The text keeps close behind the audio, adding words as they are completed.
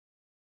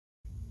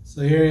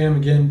So here I am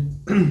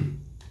again,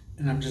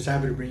 and I'm just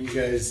happy to bring you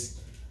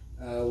guys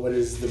what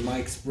is the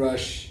Mike's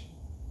Brush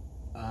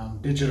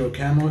digital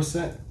camo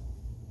set.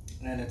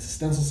 And it's a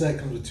stencil set,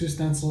 comes with 2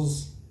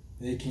 stencils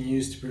that you can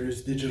use to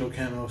produce digital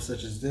camo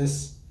such as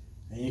this,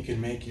 and you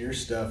can make your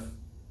stuff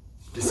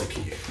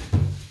disappear.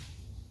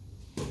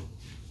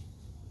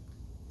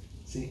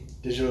 See,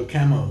 digital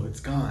camo, it's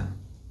gone.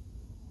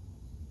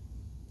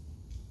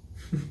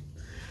 But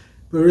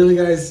really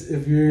guys,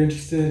 if you're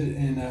interested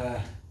in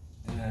a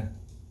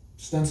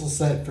stencil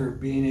set for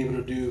being able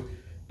to do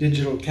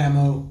digital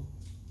camo,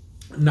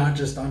 not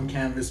just on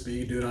canvas, but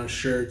you can do it on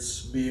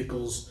shirts,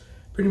 vehicles,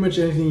 pretty much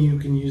anything you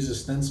can use a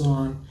stencil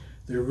on.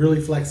 They're really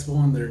flexible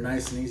and they're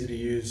nice and easy to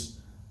use.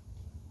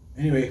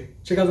 Anyway,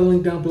 check out the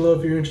link down below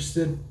if you're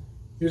interested.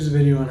 Here's a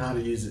video on how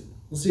to use it.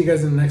 We'll see you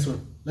guys in the next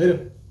one.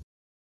 Later.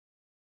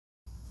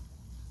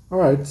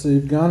 Alright, so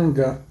you've gone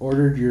and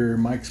ordered your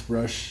Mike's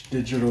Brush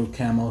digital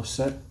camo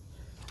set,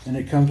 and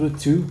it comes with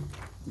 2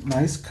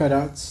 nice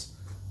cutouts.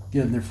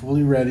 Again, they're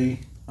fully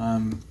ready,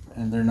 and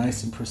they're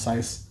nice and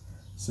precise,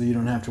 so you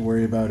don't have to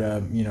worry about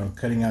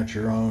cutting out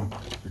your own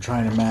or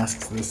trying to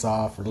mask this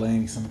off or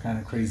laying some kind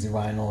of crazy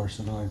vinyl or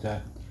something like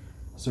that.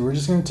 So we're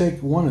just going to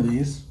take one of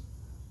these,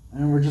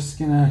 and we're just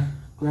going to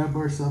grab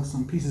ourselves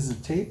some pieces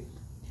of tape.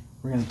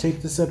 We're going to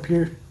tape this up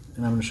here,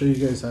 and I'm going to show you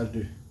guys how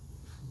to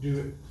do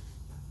it.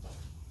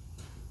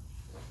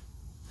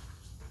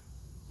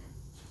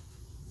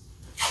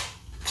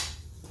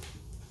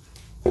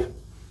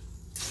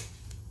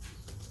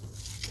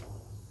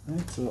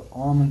 Alright, so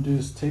all I'm going to do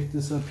is tape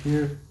this up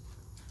here,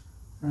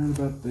 right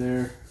about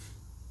there.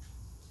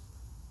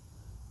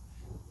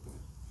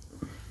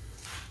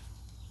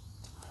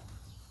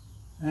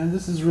 And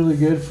this is really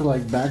good for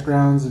like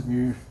backgrounds if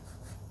you're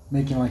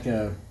making like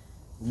a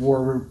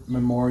war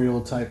memorial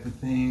type of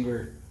thing,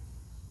 or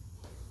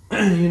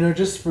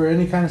just for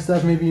any kind of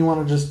stuff. Maybe you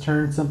want to just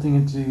turn something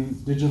into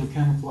digital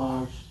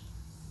camouflage,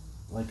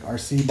 like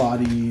RC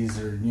bodies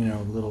or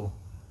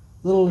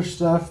little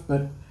stuff.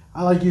 But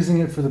I like using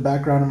it for the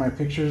background of my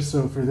pictures.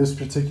 So for this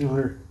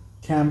particular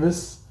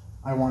canvas,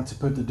 I want to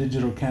put the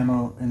digital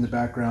camo in the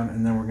background,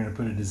 and then we're going to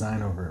put a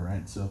design over it,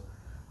 right? So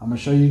I'm going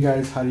to show you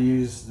guys how to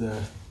use the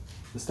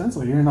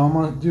stencil here, and all I'm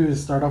going to do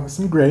is start off with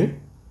some gray,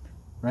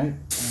 right? And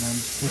I'm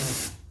just going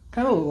to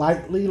kind of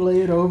lightly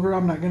lay it over.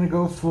 I'm not going to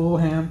go full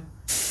ham.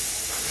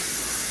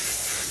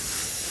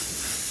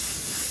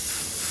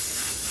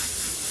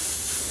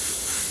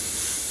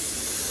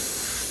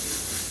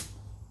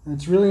 And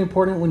it's really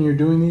important when you're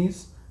doing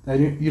these that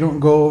you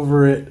don't go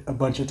over it a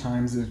bunch of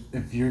times.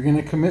 If you're going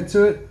to commit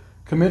to it,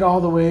 commit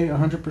all the way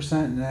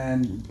 100%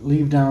 and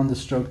leave down the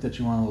stroke that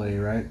you want to lay,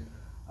 right?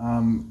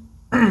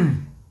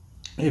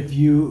 If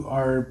you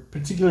are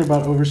particular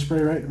about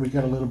overspray, right, we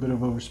got a little bit of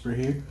overspray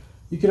here.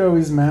 You could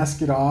always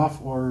mask it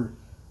off or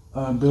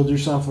build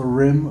yourself a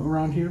rim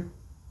around here.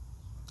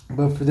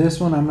 But for this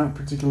one, I'm not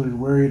particularly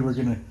worried. We're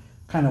going to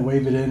kind of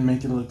wave it in,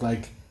 make it look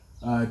like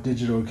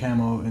digital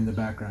camo in the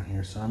background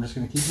here. So I'm just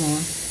going to keep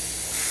going.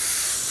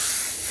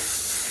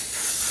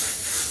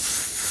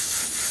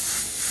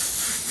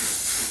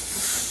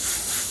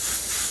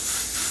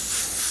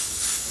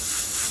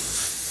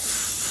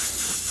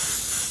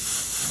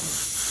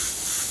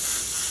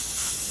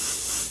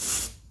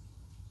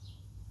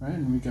 Right,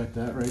 and we got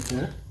that right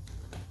there.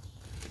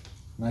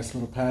 Nice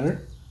little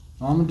pattern.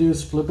 All I'm gonna do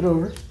is flip it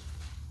over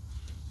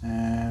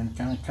and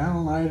kind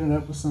of light it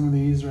up with some of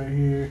these right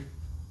here.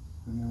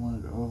 And then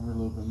want it over a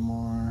little bit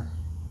more.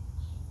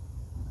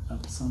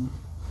 Up some,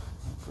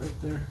 up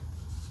right there.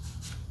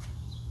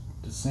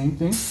 The same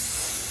thing.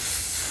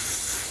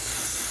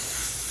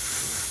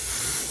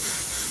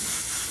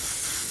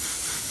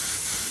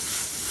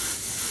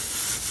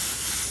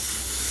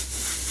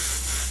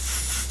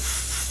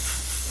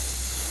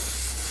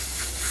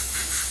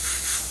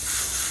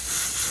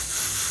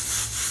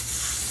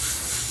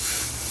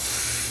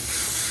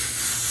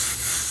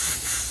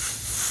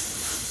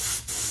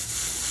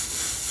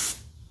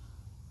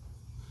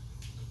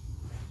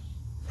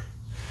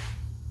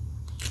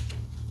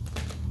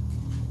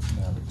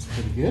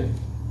 Pretty good.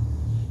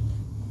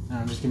 Now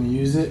I'm just going to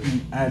use it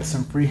and add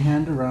some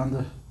freehand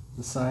around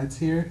the sides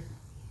here.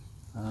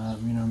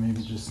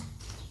 Maybe just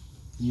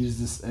use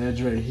this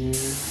edge right here.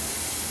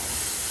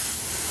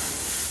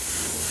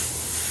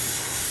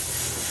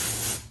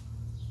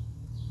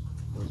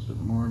 A little bit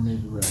more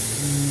maybe right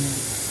here.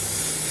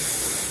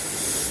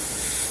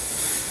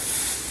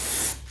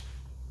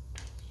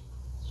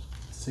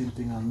 Same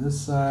thing on this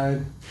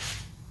side.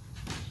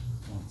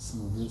 Want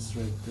some of this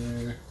right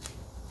there.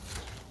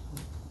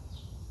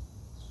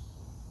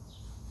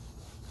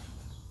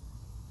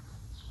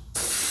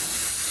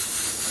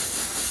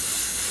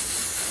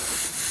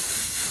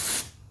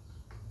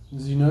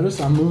 As you notice,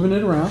 I'm moving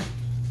it around,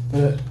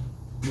 but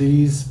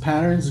these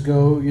patterns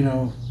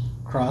go,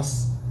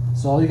 cross.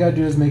 So all you gotta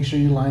do is make sure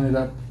you line it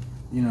up,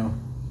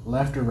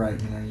 left or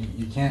right.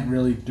 You can't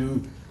really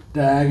do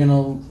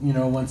diagonal,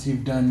 once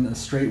you've done a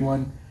straight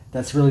one.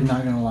 That's really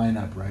not gonna line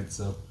up, right?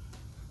 So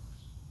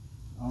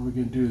all we're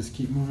gonna do is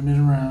keep moving it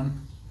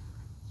around.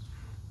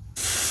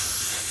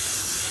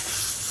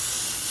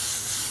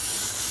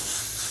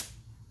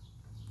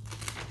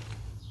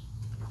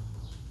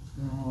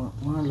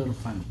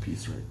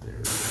 piece right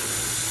there.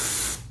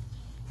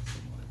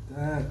 Something like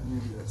that.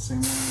 Maybe that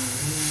same one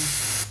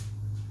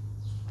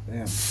right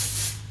here. Bam.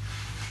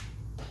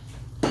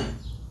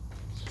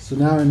 So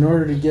now in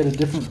order to get a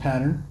different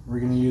pattern, we're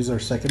going to use our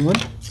second one.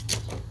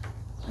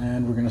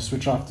 And we're going to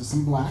switch off to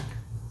some black.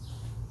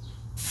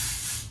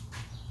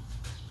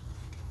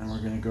 And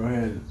we're going to go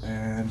ahead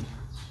and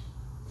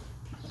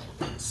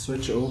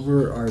switch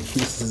over our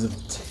pieces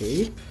of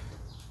tape.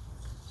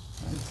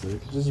 Right, so we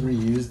can just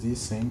reuse these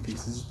same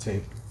pieces of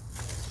tape.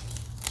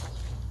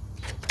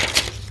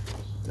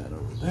 Put that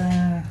over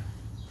there.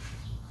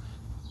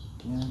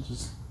 Again,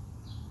 just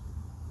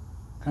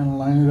kind of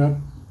line it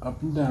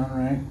up and down,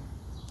 right?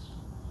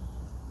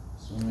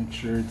 So make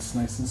sure it's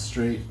nice and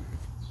straight.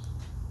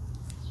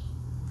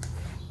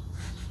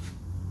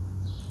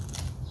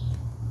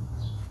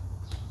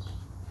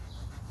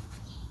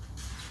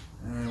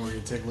 And we're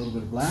going to take a little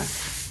bit of black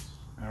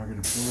and we're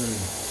going to fill it in.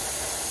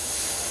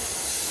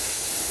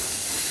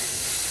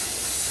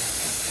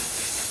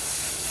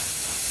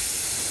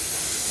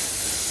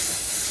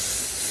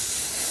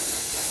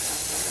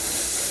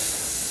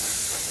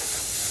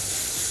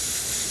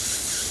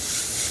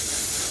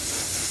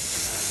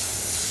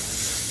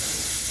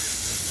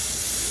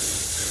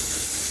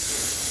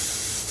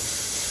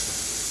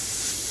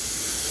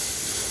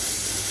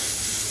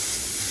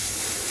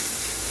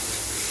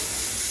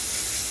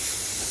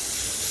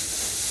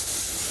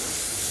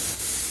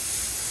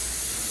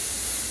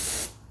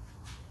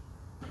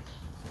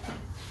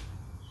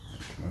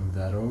 Move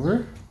that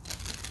over.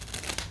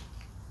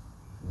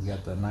 You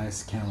got the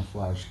nice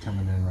camouflage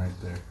coming in right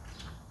there.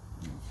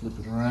 Flip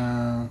it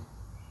around.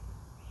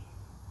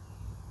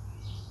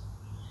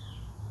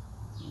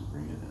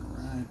 Bring it in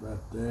right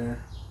about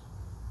there.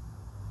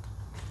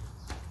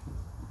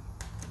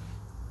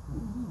 There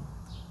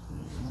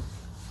you go.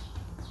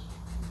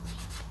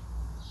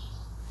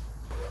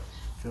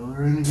 Fill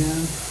her in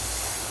again.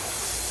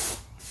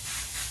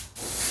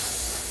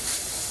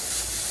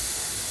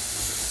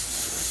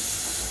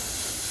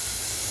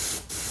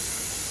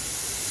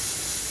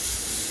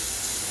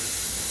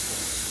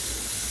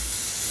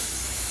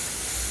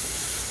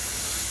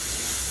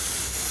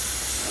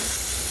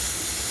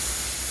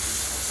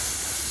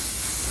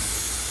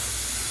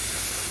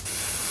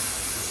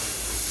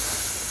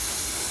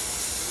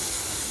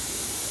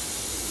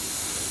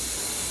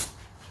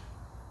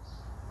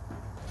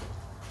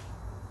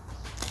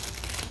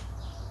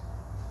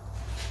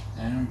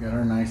 And we got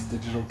our nice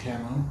digital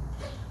camo.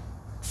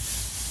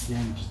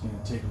 Again, I'm just going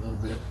to take a little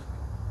bit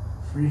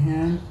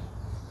freehand,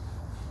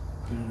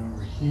 put it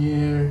over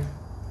here.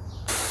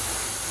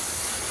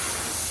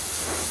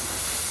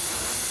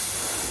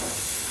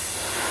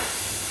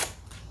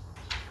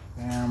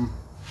 Bam.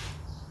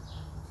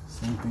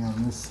 Same thing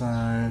on this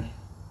side.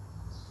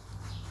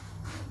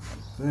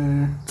 Right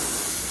there.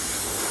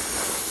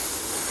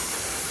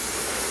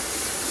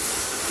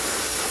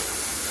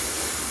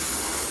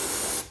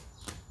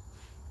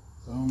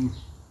 Boom.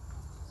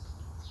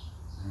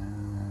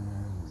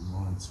 And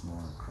once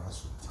more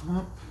across the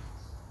top.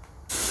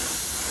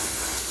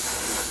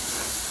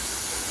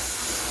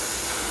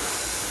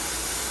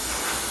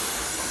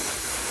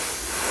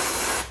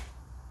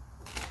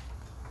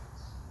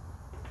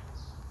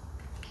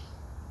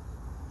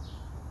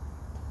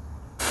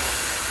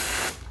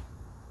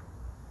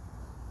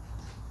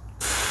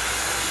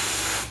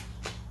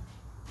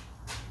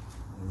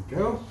 There we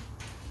go.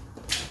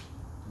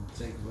 We'll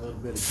take a little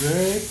bit of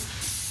gray.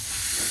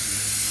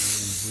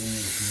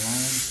 Bring some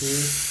lines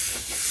here.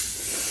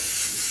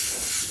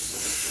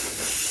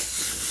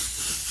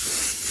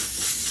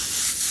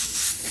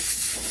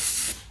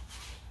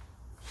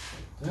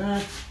 Like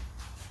that.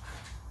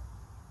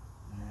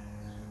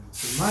 And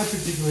for my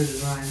particular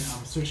design,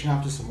 I'm switching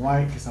off to some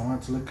white because I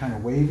want it to look kind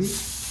of wavy.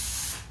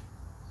 So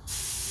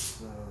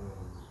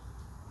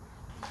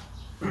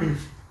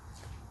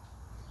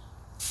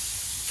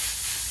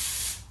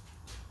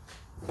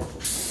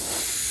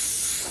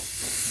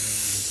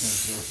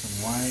throw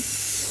some white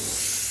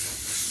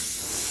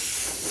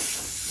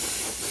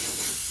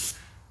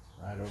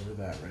right over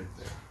that right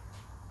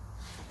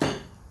there.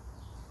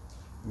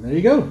 And there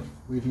you go.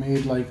 We've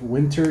made like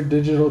winter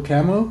digital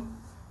camo.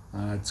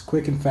 It's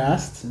quick and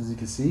fast, as you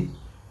can see.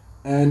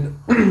 And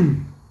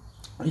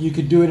you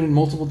could do it in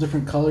multiple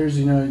different colors.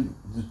 You know,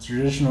 the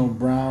traditional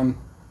brown,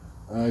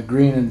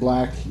 green, and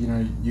black. You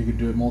know, you could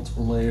do it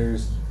multiple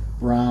layers,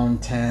 brown,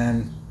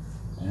 tan,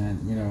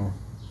 and you know,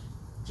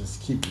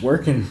 just keep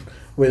working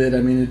with it.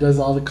 I mean, it does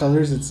all the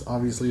colors. It's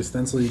obviously a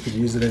stencil. You could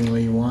use it any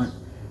way you want,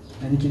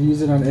 and you can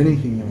use it on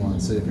anything you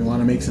want. So if you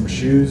want to make some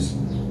shoes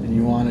and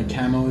you want to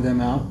camo them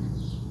out,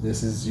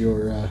 this is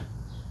your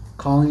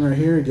calling right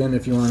here. Again,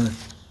 if you want to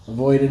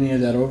avoid any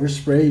of that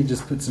overspray, you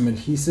just put some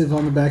adhesive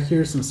on the back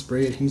here, some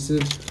spray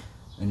adhesive,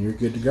 and you're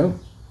good to go.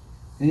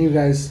 And you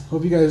guys,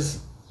 hope you guys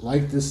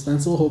like this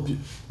stencil.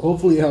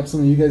 Hopefully it helps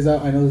some of you guys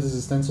out. I know this is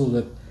a stencil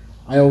that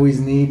I always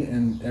need,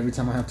 and every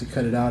time I have to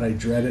cut it out, I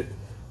dread it.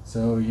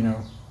 So, you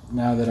know,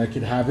 now that I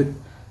could have it,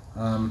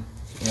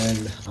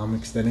 and I'm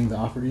extending the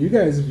offer to you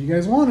guys if you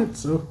guys want it.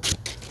 So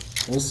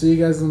we'll see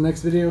you guys in the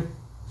next video.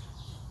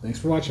 Thanks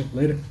for watching.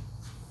 Later.